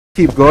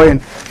Keep going.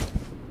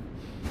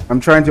 I'm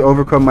trying to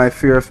overcome my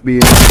fear of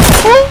being.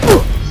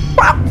 Oh,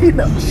 fucking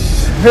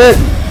shit!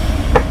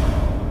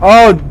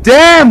 Oh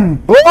damn,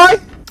 boy!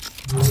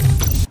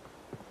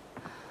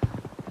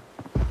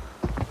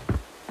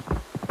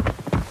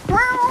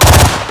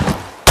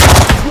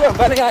 You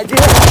have any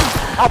idea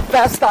how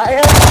fast I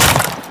am?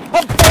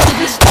 How fast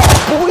you start,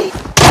 boy?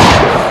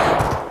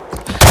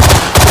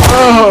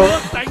 Oh,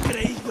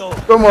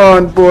 come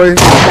on, boy.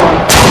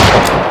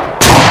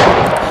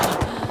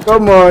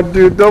 Come on,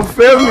 dude. Don't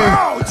fail me.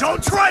 Oh,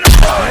 don't try to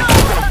fight!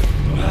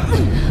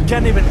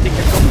 Can't even think of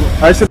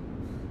it. I should.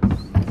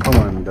 Come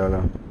on,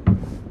 Dada.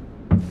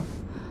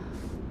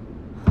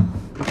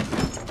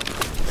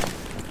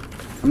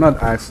 I'm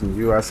not asking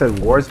you. I said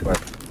wars, but.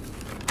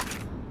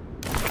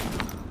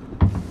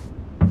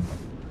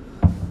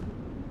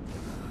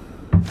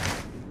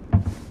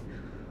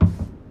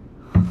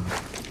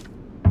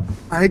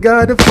 I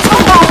gotta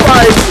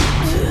fight.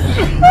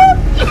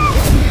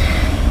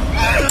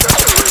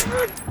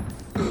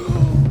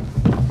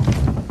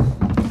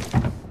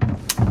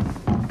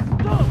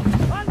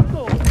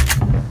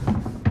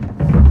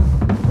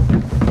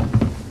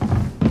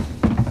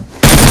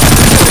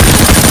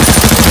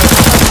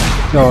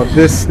 No,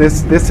 this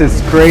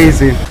is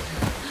crazy.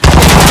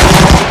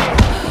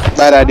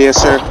 Bad idea,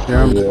 sir.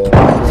 Yeah.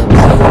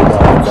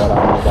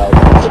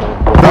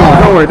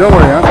 Don't worry. Don't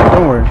worry.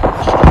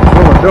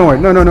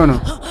 No.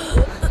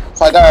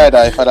 If I die, I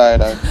die. If I die, I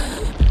die.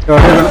 Yo,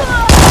 they're gonna...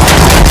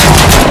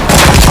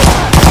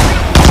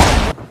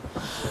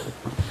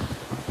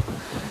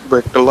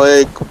 Break the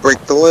leg.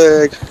 Break the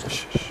leg.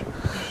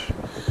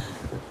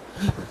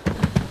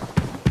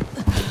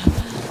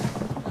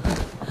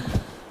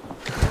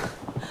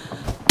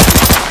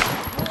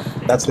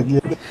 That's the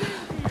good.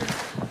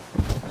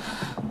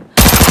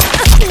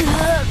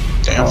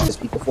 Damn. Just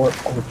speak before.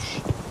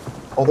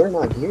 Oh, they're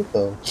not here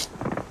though.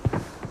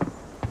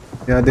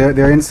 Yeah,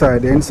 they're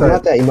inside. They're inside.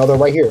 Not that. You know, they're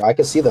right here. I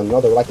can see them.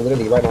 No, they're like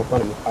literally right in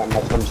front of me. I'm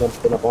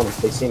jumping up on them.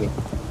 They see me.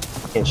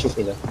 Can't shoot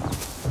me though.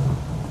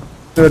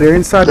 So they're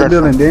inside the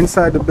building. They're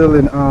inside the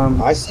building.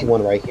 I see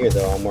one right here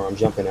though. Where I'm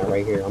jumping at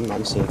right here.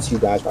 I'm seeing two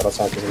guys right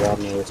outside this wall.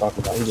 We were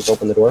talking about. He just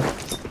opened the door.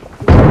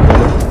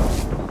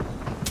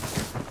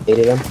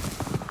 Hated him.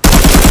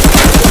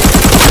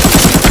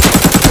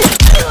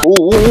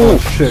 Ooh.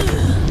 Shit.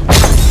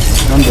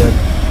 I'm dead.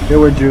 They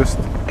were juiced.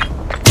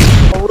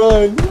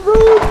 Run!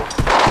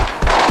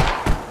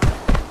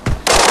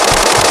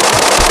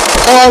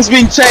 Oh, I was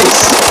being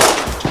chased.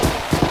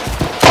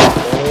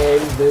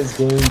 And this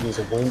game just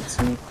went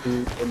too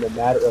quick in a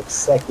matter of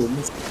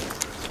seconds.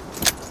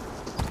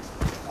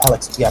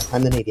 Alex, yeah,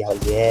 prime the navy out.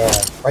 Yeah.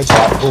 Right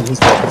shot. Boom, he's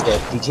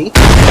dead. GG.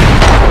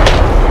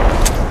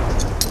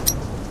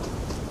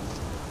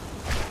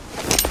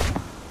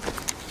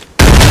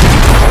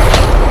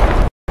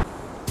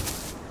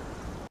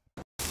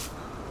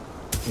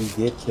 You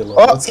did kill him.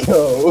 Oh. Let's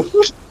go.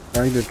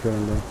 I did kill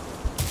him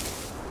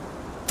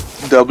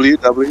though. W.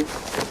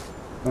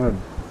 Oh,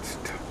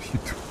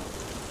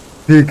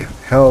 big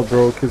hell,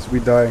 bro, because we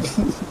die.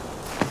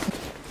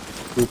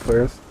 2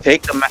 players.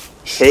 Take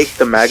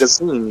the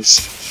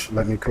magazines.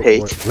 Let me cook.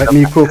 Take Boy. Let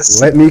me cook.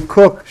 Let me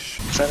cook.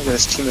 I'm trying to get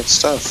his teammate's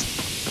stuff.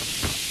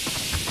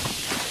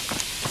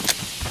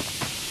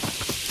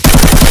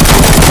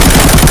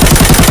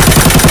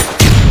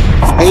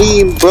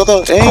 Aim,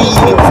 brother,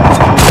 aim!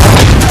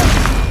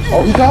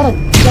 Oh, he got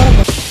him.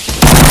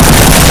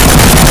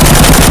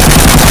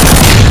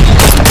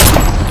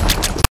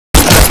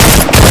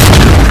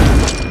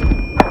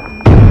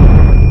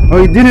 Oh,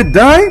 he didn't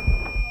die?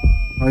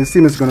 Oh, his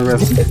team is gonna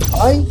rest him.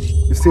 I?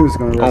 His team is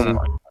gonna rest him.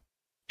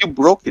 You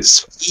broke his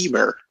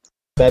femur.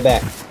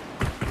 Back.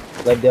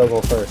 Let Dale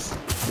go first.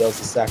 Dale's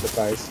the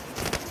sacrifice.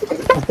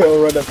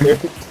 Dale, run up here.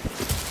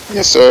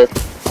 Yes, sir.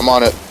 I'm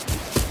on it.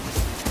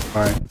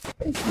 Alright.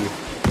 Thank you.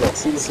 Yeah,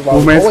 see, this is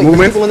Movements, wait,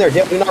 movements. There's people in there.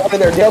 Dale, do not run in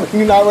there. Dale,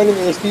 do not run in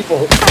there. There's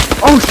people.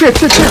 Oh shit.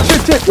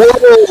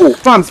 Whoa!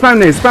 Spam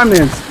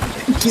names.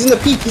 He's in the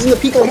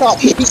peak on top.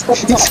 He's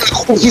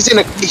He's in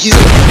a. You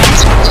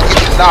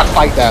cannot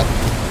fight that.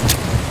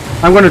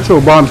 I'm gonna throw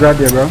bombs right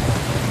there, bro.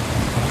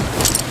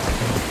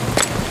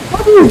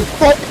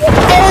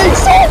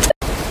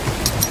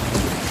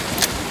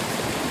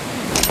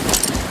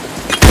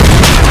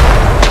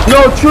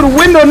 No, through the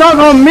window, not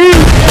on me!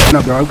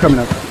 No, bro, I'm coming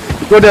up.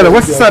 Go, Della,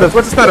 what's the status?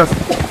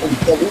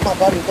 Leave my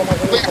body. Get my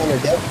grenades on there,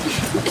 Dale.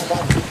 Leave my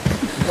body.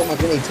 Get my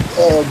grenades.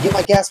 Get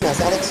my gas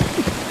mask, Alex.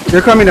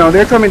 They're coming down.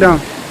 They're coming down.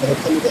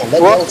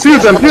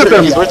 Fuse them.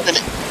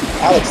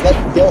 Alex, let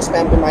Dale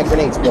spam my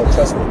grenades, bro.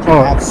 Trust me.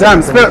 Oh,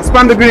 damn,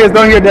 spam the grenades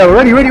down here, Della.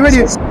 Ready.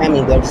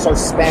 Spamming, Dale. Start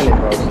spamming,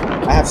 bro.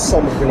 I have so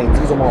many grenades.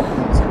 Use them all,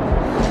 please.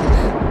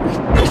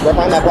 Right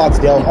behind that box,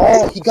 Dale.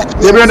 Oh, he got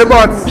Dale. They're behind the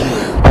box.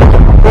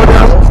 Go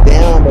down. Dale's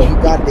down, bro. He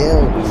got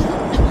Dale,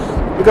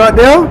 dude. You got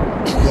Dale?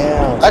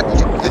 Yeah.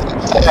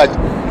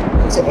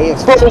 It's an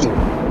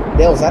AX-50.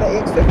 Dale, is that an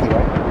AX-50,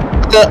 right?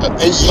 Yo,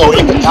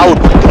 I would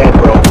be dead,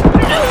 bro.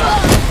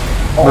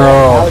 Oh, Bro.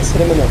 Alex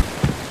hit him in the...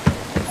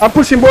 I'm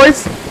pushing,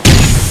 boys.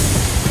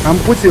 I'm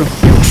pushing.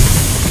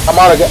 I'm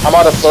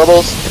out of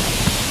thermals.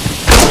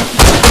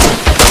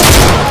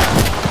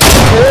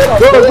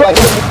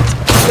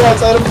 I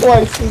said him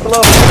twice. He's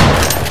low.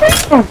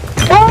 Let's go.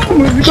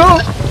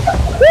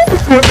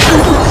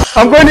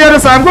 I'm going to the other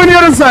side. I'm going to the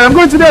other side. I'm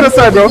going to the other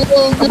side, bro.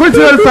 I'm going to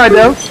the other side,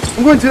 Del.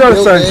 I'm going to the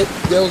other side.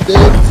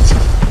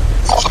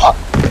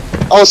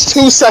 I was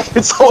 2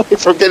 seconds away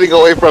from getting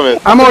away from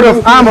it. I'm out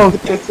of ammo.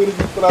 As soon as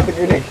you put out the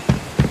grenade.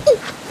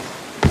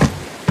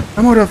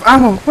 I'm out of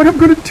ammo. What am I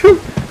going to do?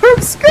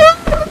 I'm scared.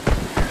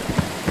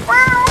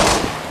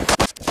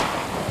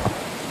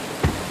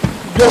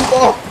 Jump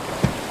off.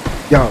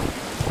 Yo.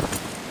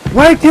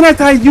 Why can't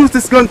I use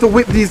this gun to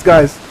whip these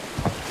guys?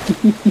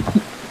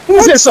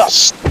 Who's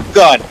this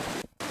gun?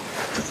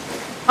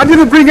 I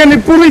didn't bring any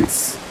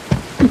bullets.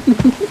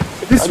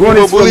 This one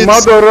is from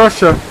Mother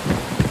Russia.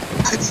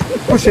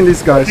 Pushing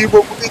these guys. I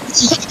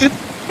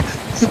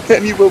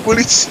need more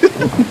bullets.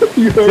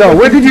 Yo,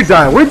 where did you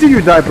die? Where did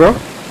you die, bro?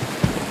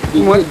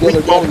 We're going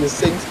in the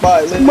same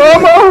spot. Literally.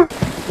 Mama!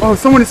 Oh,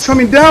 someone is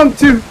coming down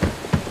too.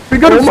 We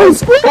got a full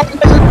squad.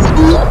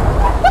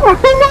 Oh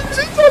my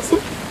Jesus!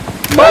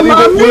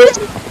 Mama!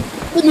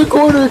 In the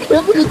corner,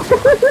 camp in the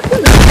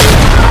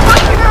corner.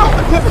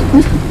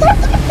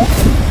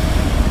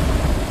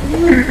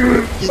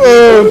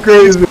 Oh,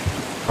 crazy.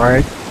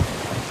 Alright.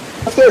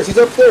 Upstairs, he's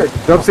upstairs.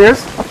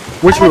 Upstairs?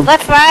 Which room?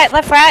 Left, right,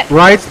 left, right.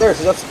 Right? Upstairs,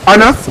 he's upstairs.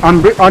 On us?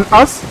 On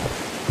us?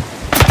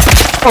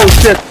 Oh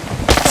shit.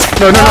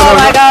 No. Oh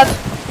my god.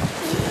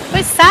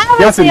 Which side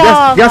was he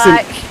on? Yasin.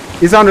 Like,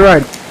 He's on the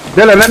right.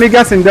 Della, let me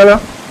guess him, Della.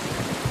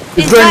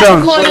 He's going right down.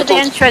 in the corner of the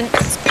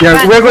entrance. Yeah,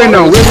 Right. we're going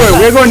down.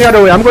 We're going the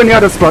other way. I'm going the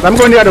other spot. I'm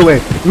going the other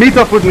way. Meet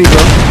up with me,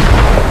 bro.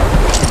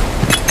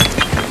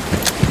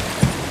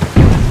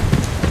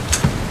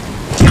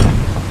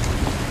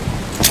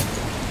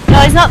 No,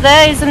 he's not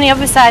there. He's on the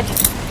other side.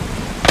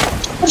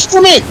 Push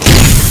for me.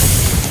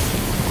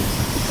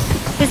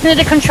 He's near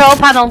the control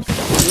panel.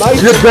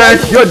 Nice. You're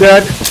dead. You're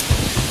dead.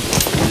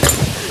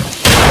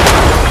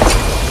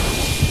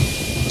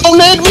 Don't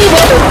nade me,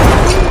 bro.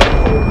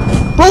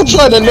 Don't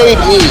try to nade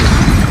me.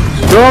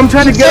 Bro, I'm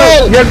trying to get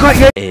out.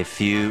 Yeah. A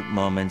few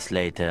moments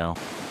later.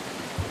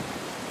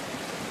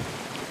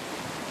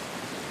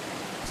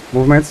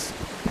 Movements.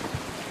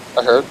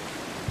 I heard.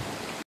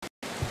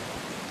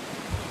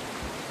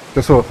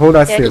 Just hold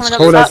that Yeah, stairs. coming up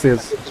Hold the that top.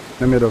 stairs. In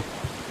the middle.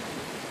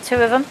 2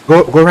 of them.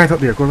 Go right up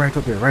there. Go right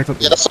up there. Right up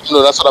Yeah, there. that's what I'm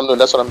doing. That's what I'm doing.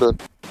 That's what I'm doing.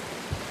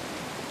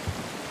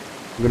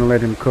 I'm gonna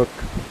let him cook.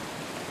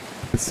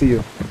 Let's see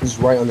you. He's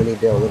right underneath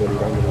Dale, literally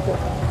right underneath Dale.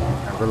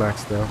 Yeah,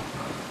 relax, Dale.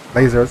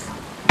 Lasers.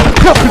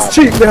 No, it's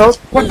cheap, Dale.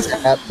 What?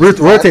 At-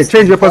 Rotate.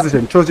 Change your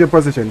position. Choose your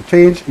position.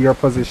 Change your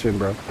position,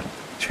 bro.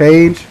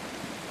 Change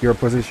your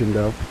position,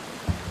 Dale.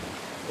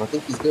 I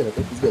think he's good. Let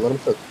him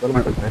cook. Let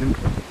him cook. Let him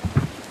cook.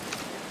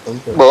 Let him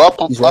cook. Bro,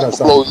 I He's right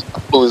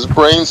blew his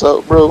brains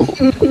up, bro.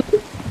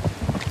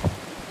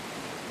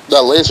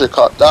 That laser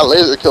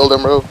killed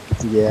him, bro.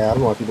 Yeah, I don't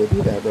know why people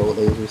do that, bro, with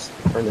lasers.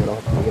 Turn that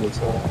off. I'm getting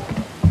so.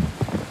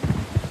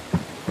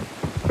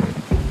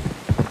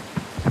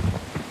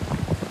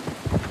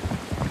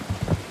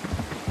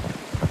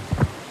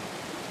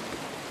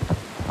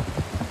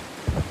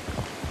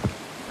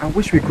 I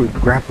wish we could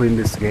grapple in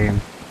this game.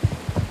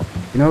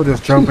 You know,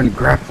 just jump and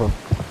grapple.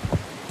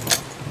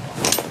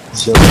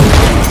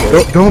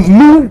 Don't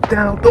move,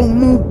 Dale. Don't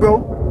move,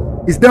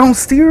 bro. He's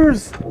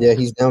downstairs. Yeah,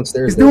 he's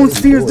downstairs. He's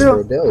downstairs,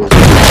 Dale.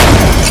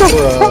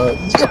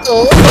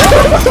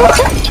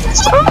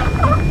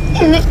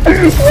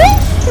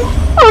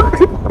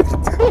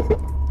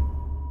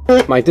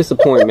 My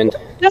disappointment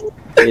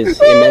is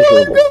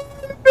immeasurable.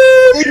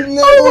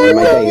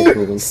 My day is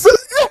moving.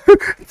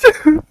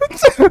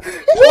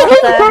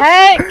 What the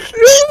heck?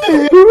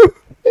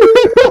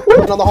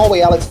 On the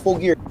hallway, Alex, full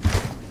gear.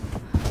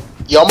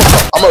 Yo,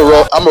 I'm a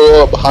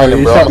roll up behind him,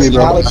 He bro. shot me,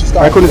 bro. Alex, you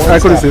I couldn't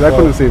started see. I bro.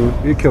 couldn't see him.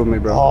 He killed me,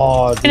 bro.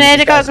 Oh, dude, Grenade, I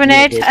you got a guys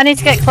grenade. geared, I need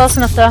to get close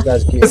enough though. you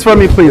guys geared. This for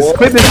me, please.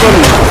 Clip this for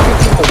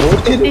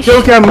me. He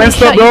Joke, I'm messed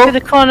shot up, you bro. through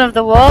the corner of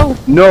the wall.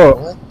 No.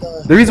 What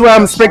The reason why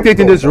I'm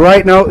spectating this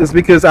right now is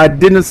because I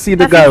didn't see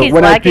the I guy think he's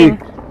when lagging. I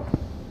peeked.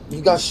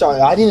 You got shot.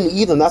 I didn't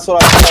either. That's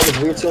what I thought was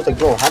weird too. I was like,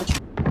 bro, how did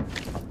you?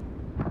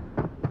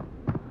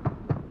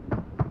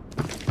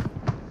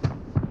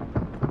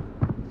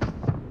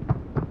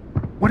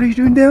 What are you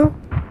doing, Dale?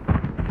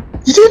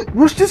 You did?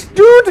 Rush this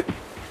dude!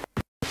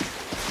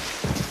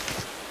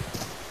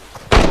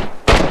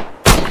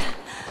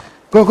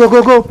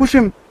 Go! Push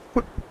him!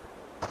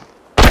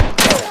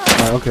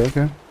 Alright,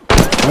 okay.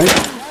 Nice.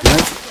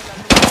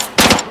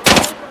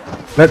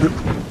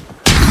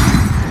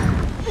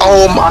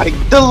 Oh my,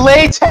 the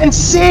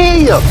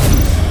latency!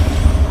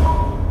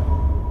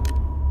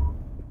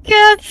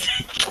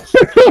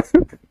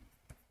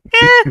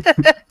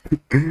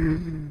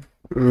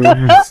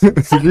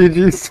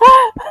 GG's.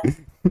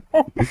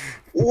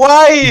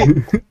 Why?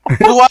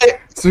 Why?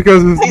 It's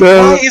because it's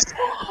there.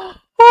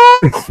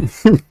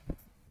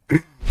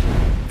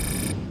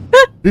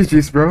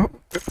 GG's, bro.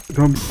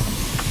 Don't be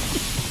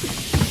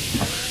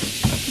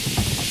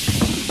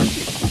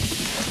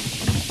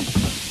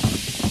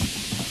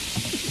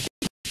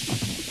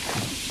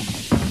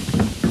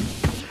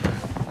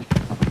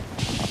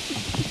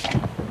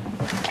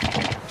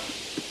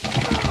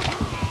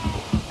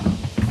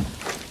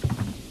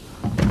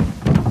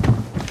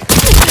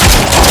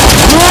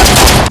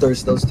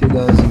thirst those two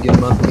guys and get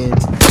them up again.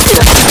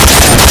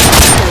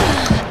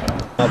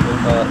 Up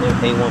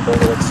with A1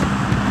 bullets.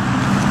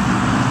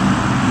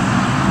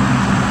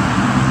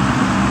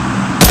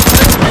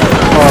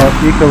 Oh,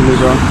 equally,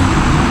 bro.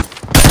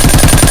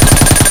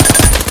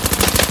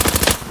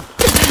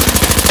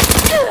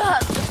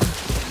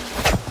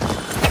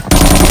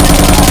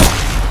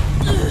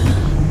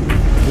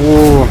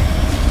 Ooh.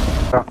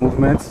 Got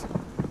movements.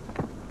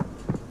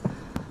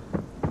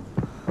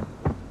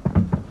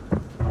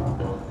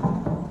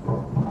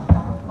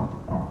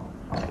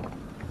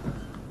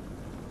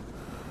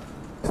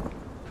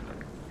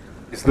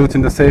 He's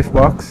looting the safe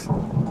box.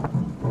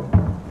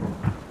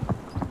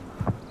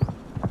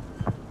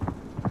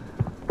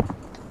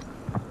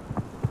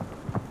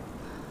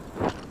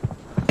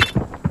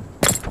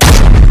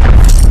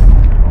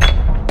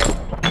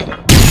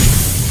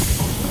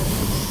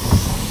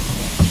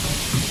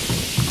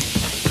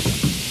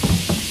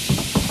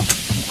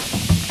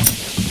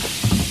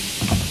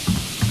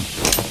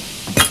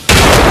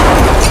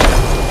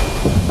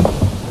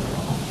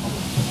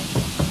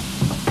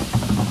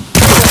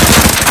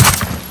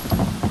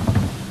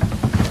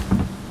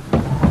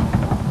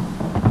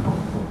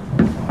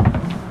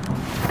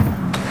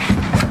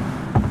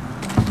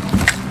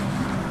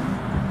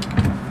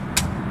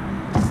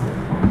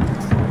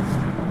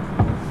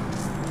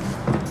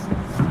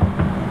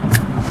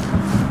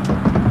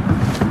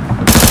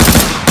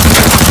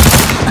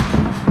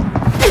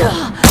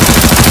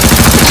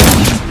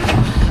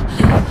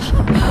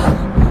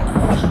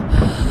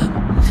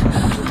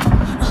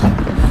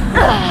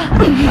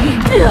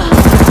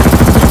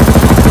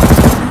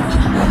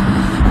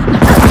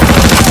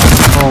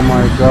 Oh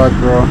my god,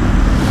 bro.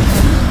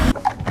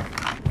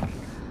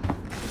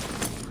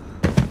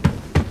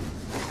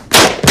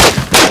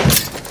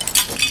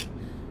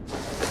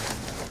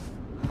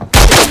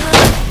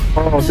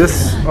 Oh,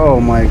 this. Oh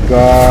my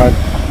god.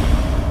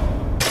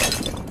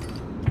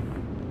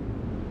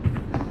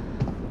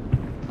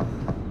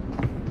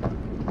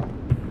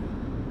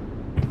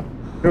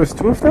 There was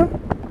two of them?